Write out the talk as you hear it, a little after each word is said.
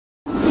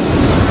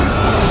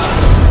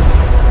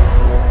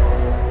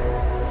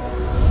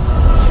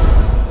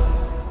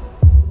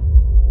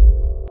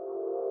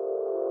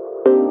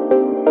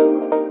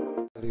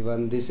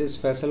everyone, this is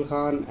Faisal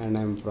Khan and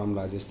I'm from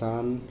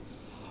Rajasthan.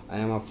 I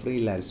am a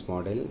freelance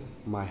model.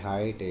 My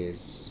height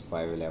is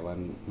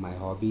 5'11". My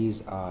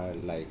hobbies are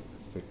like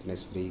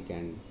fitness freak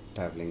and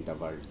traveling the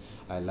world.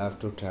 I love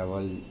to travel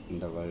in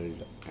the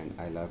world and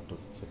I love to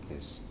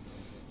fitness.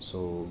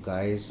 So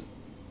guys,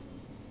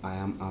 I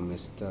am a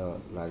Mr.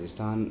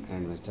 Rajasthan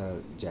and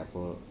Mr.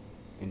 Jaipur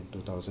in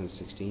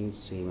 2016,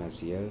 same as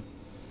here.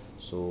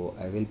 So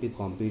I will be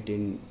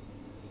competing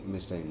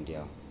Mr.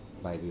 India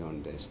by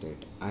Beyond the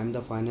State. I am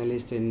the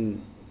finalist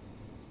in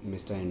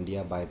Mr.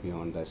 India by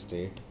Beyond the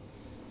State.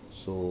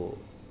 So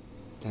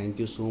thank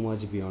you so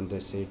much Beyond the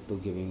State to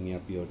giving me a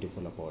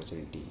beautiful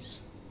opportunities.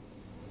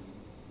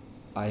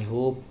 I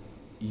hope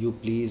you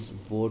please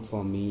vote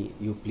for me.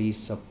 You please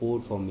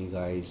support for me,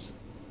 guys.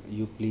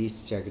 You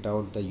please check it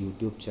out the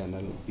YouTube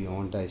channel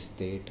Beyond the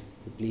State.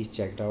 You please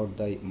check it out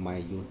the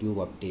my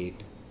YouTube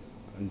update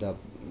on the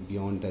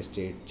Beyond the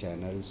State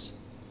channels,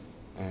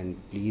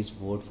 and please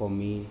vote for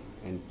me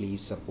and please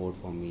support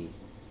for me.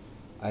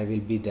 I will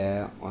be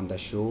there on the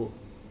show.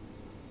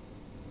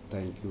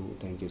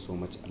 Thank you so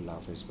much. Allah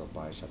Hafiz. Bye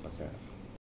bye. Shabakar.